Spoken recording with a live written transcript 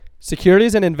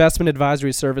Securities and investment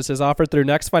advisory services offered through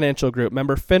Next Financial Group,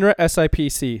 member FINRA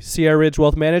SIPC. Sierra Ridge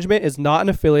Wealth Management is not an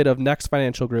affiliate of Next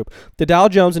Financial Group. The Dow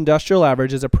Jones Industrial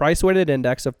Average is a price-weighted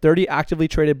index of 30 actively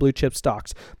traded blue-chip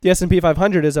stocks. The S&P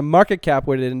 500 is a market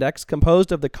cap-weighted index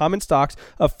composed of the common stocks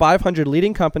of 500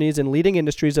 leading companies in leading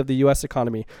industries of the U.S.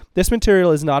 economy. This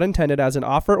material is not intended as an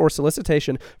offer or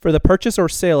solicitation for the purchase or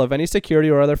sale of any security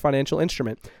or other financial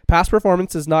instrument. Past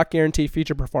performance does not guarantee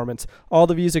future performance. All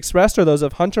the views expressed are those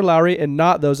of Hunter Lowry and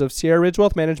not those of Sierra Ridge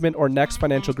Wealth Management or Next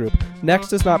Financial Group. Next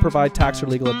does not provide tax or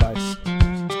legal advice.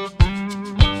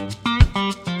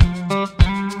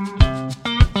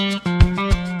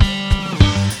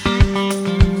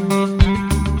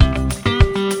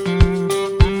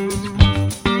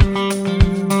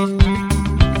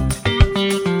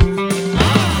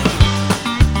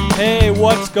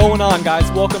 What's going on,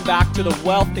 guys? Welcome back to the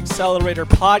Wealth Accelerator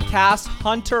podcast.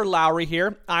 Hunter Lowry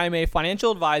here. I'm a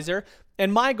financial advisor,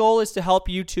 and my goal is to help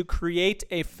you to create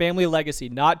a family legacy,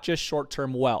 not just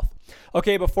short-term wealth.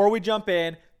 Okay, before we jump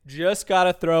in, just got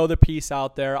to throw the piece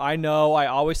out there. I know I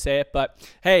always say it, but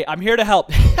hey, I'm here to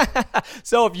help.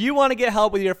 So if you want to get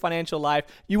help with your financial life,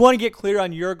 you want to get clear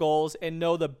on your goals and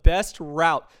know the best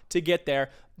route to get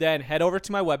there, then head over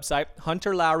to my website,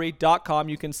 hunterlowry.com.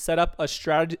 You can set up a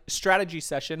strategy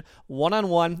session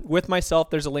one-on-one with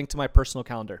myself. There's a link to my personal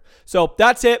calendar. So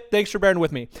that's it. Thanks for bearing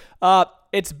with me.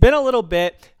 It's been a little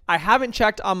bit. I haven't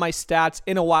checked on my stats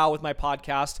in a while with my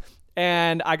podcast,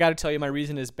 and I got to tell you, my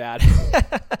reason is bad.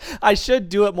 I should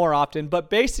do it more often, but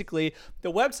basically,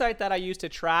 the website that I use to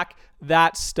track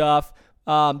that stuff,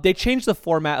 they changed the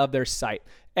format of their site.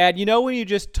 And you know when you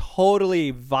just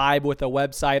totally vibe with a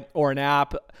website or an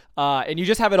app and you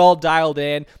just have it all dialed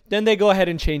in, then they go ahead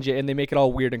and change it and they make it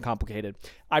all weird and complicated.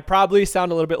 I probably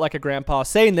sound a little bit like a grandpa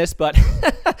saying this, but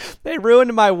they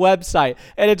ruined my website.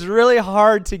 And it's really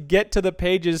hard to get to the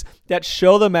pages that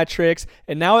show the metrics.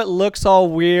 And now it looks all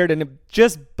weird and it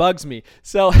just bugs me.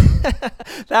 So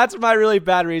that's my really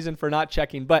bad reason for not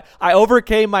checking. But I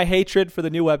overcame my hatred for the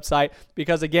new website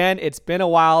because, again, it's been a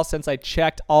while since I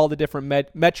checked all the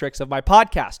different metrics of my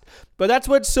podcast. But that's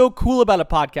what's so cool about a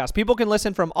podcast. People can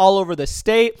listen from all over the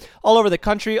state, all over the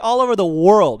country, all over the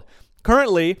world.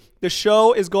 Currently, the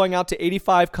show is going out to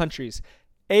 85 countries.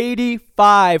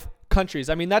 85 countries.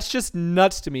 I mean, that's just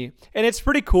nuts to me. And it's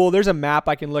pretty cool. There's a map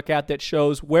I can look at that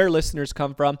shows where listeners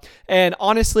come from. And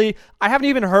honestly, I haven't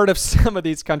even heard of some of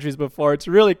these countries before. It's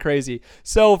really crazy.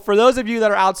 So for those of you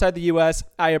that are outside the U.S.,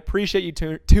 I appreciate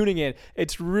you tuning in.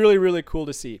 It's really, really cool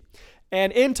to see.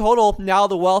 And in total, now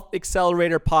the Wealth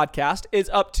Accelerator podcast is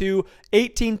up to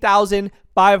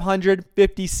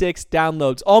 18,556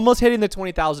 downloads, almost hitting the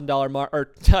 $20,000 mark,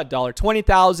 or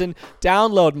 $20,000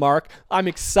 download mark. I'm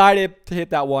excited to hit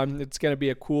that one. It's going to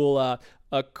be a cool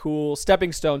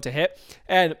stepping stone to hit.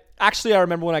 And actually, I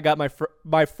remember when I got my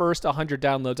first 100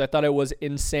 downloads, I thought it was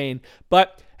insane.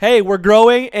 But hey, we're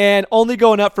growing and only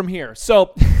going up from here.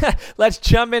 So let's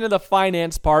jump into the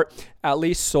finance part, at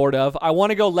least sort of. I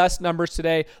want to go less numbers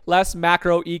today, less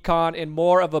macro econ, and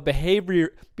more of a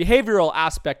behavioral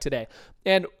aspect today.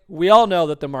 And we all know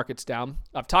that the market's down.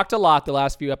 I've talked a lot the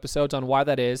last few episodes on why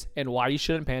that is and why you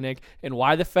shouldn't panic and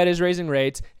why the Fed is raising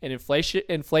rates and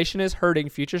inflation is hurting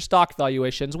future stock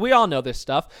valuations. We all know this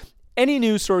stuff. Any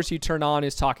news source you turn on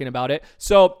is talking about it.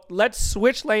 So let's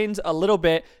switch lanes a little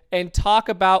bit and talk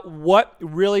about what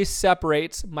really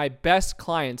separates my best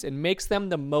clients and makes them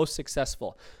the most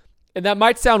successful. And that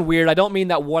might sound weird. I don't mean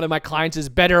that one of my clients is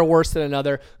better or worse than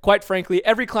another. Quite frankly,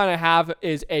 every client I have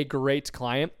is a great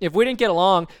client. If we didn't get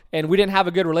along and we didn't have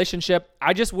a good relationship,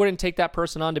 I just wouldn't take that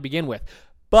person on to begin with.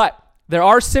 But there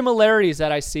are similarities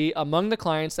that I see among the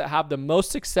clients that have the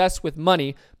most success with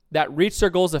money, that reach their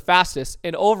goals the fastest,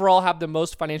 and overall have the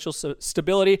most financial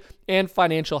stability and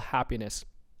financial happiness.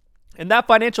 And that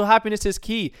financial happiness is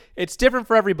key. It's different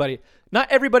for everybody.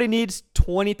 Not everybody needs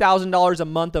 $20,000 a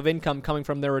month of income coming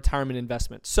from their retirement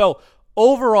investment. So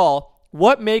overall,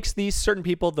 what makes these certain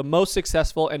people the most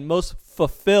successful and most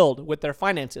fulfilled with their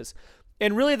finances?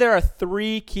 And really, there are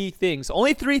three key things,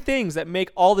 only three things that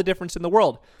make all the difference in the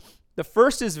world. The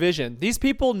first is vision. These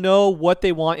people know what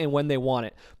they want and when they want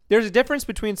it. There's a difference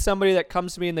between somebody that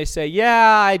comes to me and they say,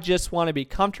 yeah, I just want to be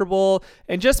comfortable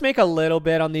and just make a little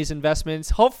bit on these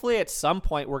investments. Hopefully at some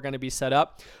point we're going to be set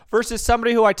up, versus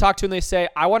somebody who I talk to and they say,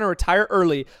 I want to retire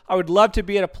early. I would love to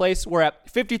be at a place where at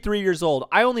 53 years old,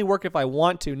 I only work if I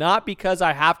want to, not because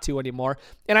I have to anymore.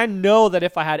 And I know that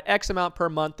if I had X amount per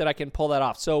month that I can pull that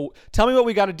off. So tell me what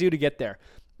we got to do to get there.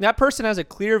 That person has a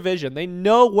clear vision. They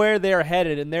know where they're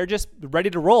headed and they're just ready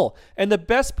to roll. And the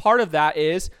best part of that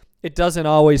is it doesn't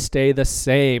always stay the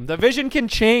same. The vision can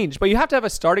change, but you have to have a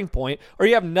starting point or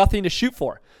you have nothing to shoot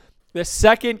for. The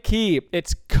second key,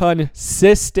 it's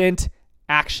consistent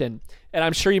action. And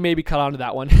I'm sure you maybe caught on to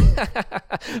that one.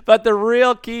 But the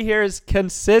real key here is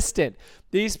consistent.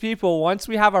 These people, once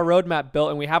we have our roadmap built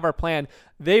and we have our plan,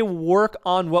 they work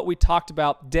on what we talked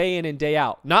about day in and day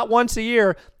out. Not once a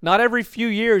year, not every few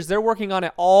years. They're working on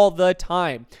it all the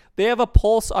time. They have a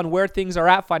pulse on where things are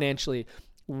at financially,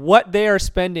 what they are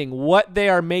spending, what they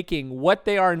are making, what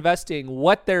they are investing,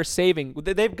 what they're saving.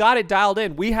 They've got it dialed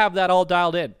in. We have that all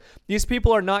dialed in. These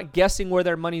people are not guessing where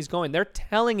their money's going. They're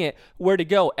telling it where to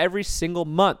go every single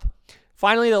month.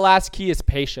 Finally, the last key is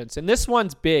patience. And this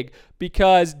one's big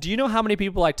because do you know how many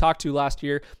people I talked to last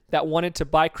year that wanted to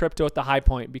buy crypto at the high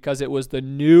point because it was the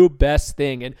new best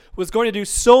thing and was going to do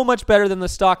so much better than the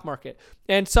stock market?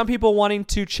 And some people wanting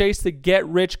to chase the get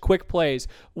rich quick plays.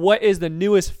 What is the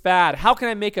newest fad? How can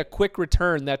I make a quick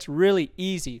return that's really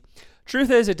easy? Truth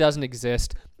is, it doesn't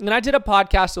exist. And I did a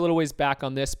podcast a little ways back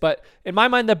on this, but in my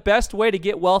mind, the best way to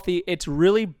get wealthy, it's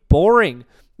really boring.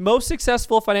 Most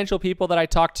successful financial people that I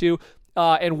talk to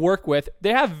and work with,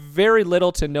 they have very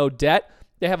little to no debt.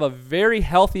 They have a very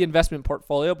healthy investment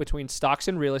portfolio between stocks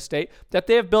and real estate that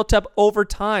they have built up over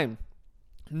time,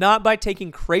 not by taking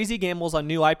crazy gambles on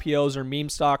new IPOs or meme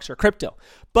stocks or crypto,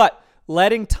 but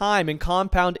letting time and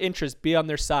compound interest be on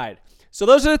their side. So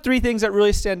those are the three things that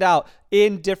really stand out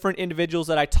in different individuals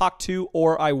that I talk to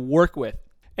or I work with.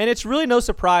 And it's really no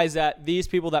surprise that these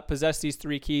people that possess these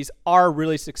three keys are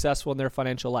really successful in their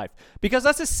financial life, because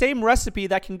that's the same recipe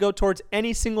that can go towards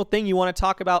any single thing you want to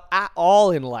talk about at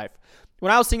all in life.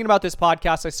 When I was thinking about this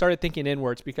podcast, I started thinking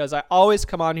inwards because I always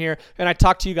come on here and I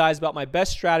talk to you guys about my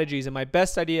best strategies and my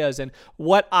best ideas and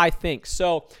what I think.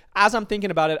 So as I'm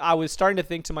thinking about it, I was starting to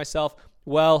think to myself,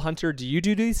 well, Hunter, do you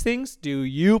do these things? Do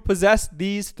you possess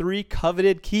these three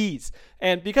coveted keys?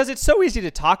 And because it's so easy to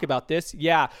talk about this,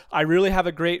 yeah, I really have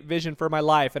a great vision for my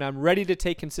life and I'm ready to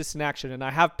take consistent action and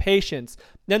I have patience.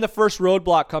 Then the first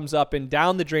roadblock comes up and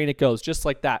down the drain it goes, just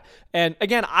like that. And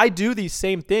again, I do these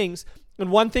same things. And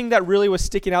one thing that really was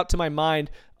sticking out in my mind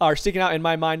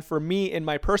for me in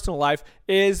my personal life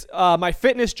is my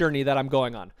fitness journey that I'm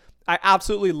going on. I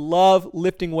absolutely love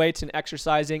lifting weights and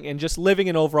exercising and just living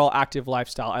an overall active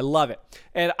lifestyle. I love it.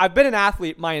 And I've been an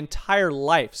athlete my entire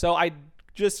life, so I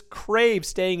just crave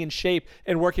staying in shape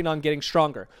and working on getting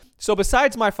stronger. So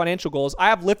besides my financial goals, I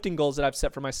have lifting goals that I've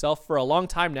set for myself for a long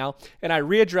time now, and I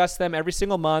readdress them every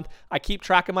single month. I keep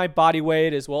track of my body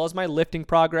weight as well as my lifting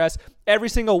progress. Every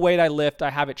single weight I lift, I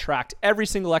have it tracked. Every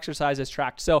single exercise is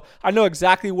tracked. So I know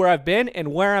exactly where I've been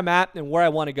and where I'm at and where I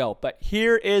want to go. But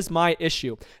here is my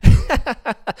issue.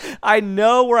 I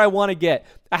know where I want to get.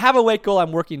 I have a weight goal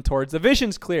I'm working towards. The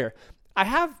vision's clear.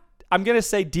 I'm going to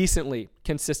say decently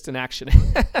consistent action.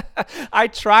 I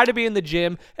try to be in the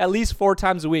gym at least 4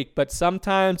 times a week, but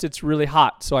sometimes it's really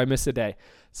hot, so I miss a day.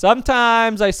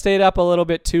 Sometimes I stayed up a little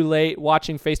bit too late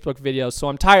watching Facebook videos, so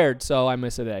I'm tired, so I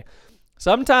miss a day.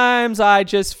 Sometimes I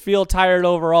just feel tired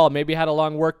overall, maybe had a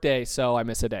long work day, so I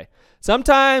miss a day.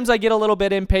 Sometimes I get a little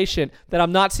bit impatient that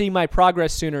I'm not seeing my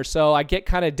progress sooner, so I get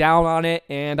kind of down on it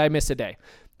and I miss a day.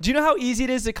 Do you know how easy it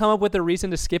is to come up with a reason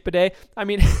to skip a day? I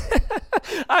mean,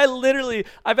 I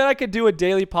bet I could do a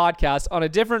daily podcast on a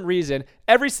different reason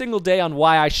every single day on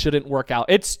why I shouldn't work out.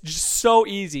 It's just so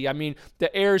easy. I mean,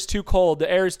 the air is too cold,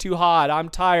 the air is too hot, I'm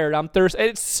tired, I'm thirsty.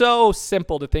 It's so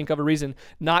simple to think of a reason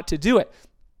not to do it.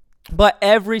 But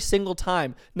every single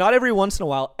time, not every once in a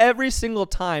while, every single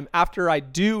time after I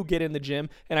do get in the gym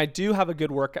and I do have a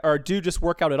good workout or do just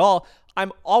work out at all,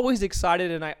 I'm always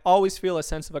excited and I always feel a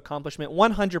sense of accomplishment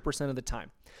 100% of the time.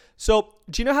 So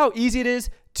do you know how easy it is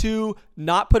to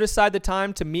not put aside the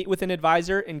time to meet with an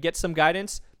advisor and get some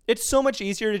guidance? It's so much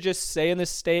easier to just stay in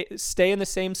the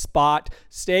same spot,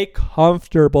 stay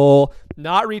comfortable,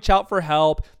 not reach out for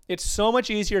help. It's so much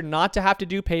easier not to have to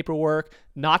do paperwork,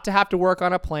 not to have to work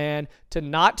on a plan, to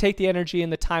not take the energy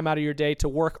and the time out of your day to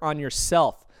work on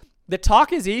yourself. The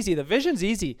talk is easy. The vision's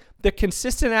easy. The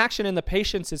consistent action and the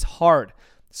patience is hard.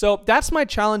 So that's my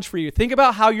challenge for you. Think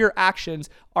about how your actions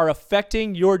are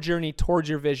affecting your journey towards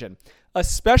your vision,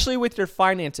 especially with your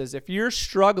finances. If you're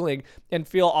struggling and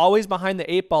feel always behind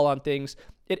the 8 ball on things,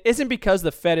 it isn't because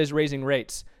the Fed is raising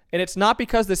rates. And it's not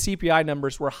because the CPI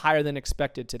numbers were higher than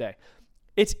expected today.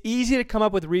 It's easy to come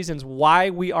up with reasons why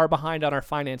we are behind on our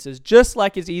finances, just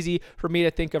like it's easy for me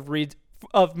to think of reasons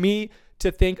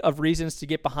to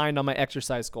get behind on my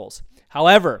exercise goals.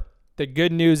 However, the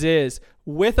good news is,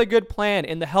 with a good plan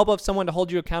and the help of someone to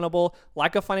hold you accountable,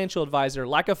 like a financial advisor,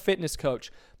 like a fitness coach,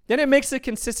 then it makes the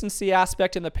consistency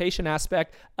aspect and the patient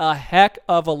aspect a heck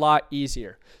of a lot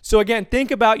easier. So again,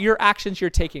 think about your actions you're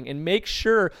taking and make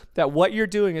sure that what you're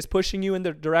doing is pushing you in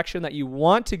the direction that you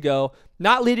want to go,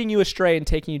 not leading you astray and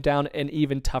taking you down an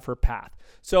even tougher path.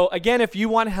 So again, if you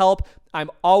want help, I'm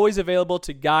always available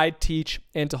to guide, teach,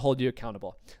 and to hold you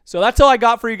accountable. So that's all I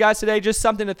got for you guys today. Just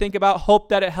something to think about. Hope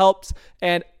that it helps.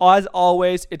 And as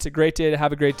always, it's a great day to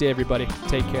have a great day, everybody.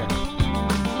 Take care.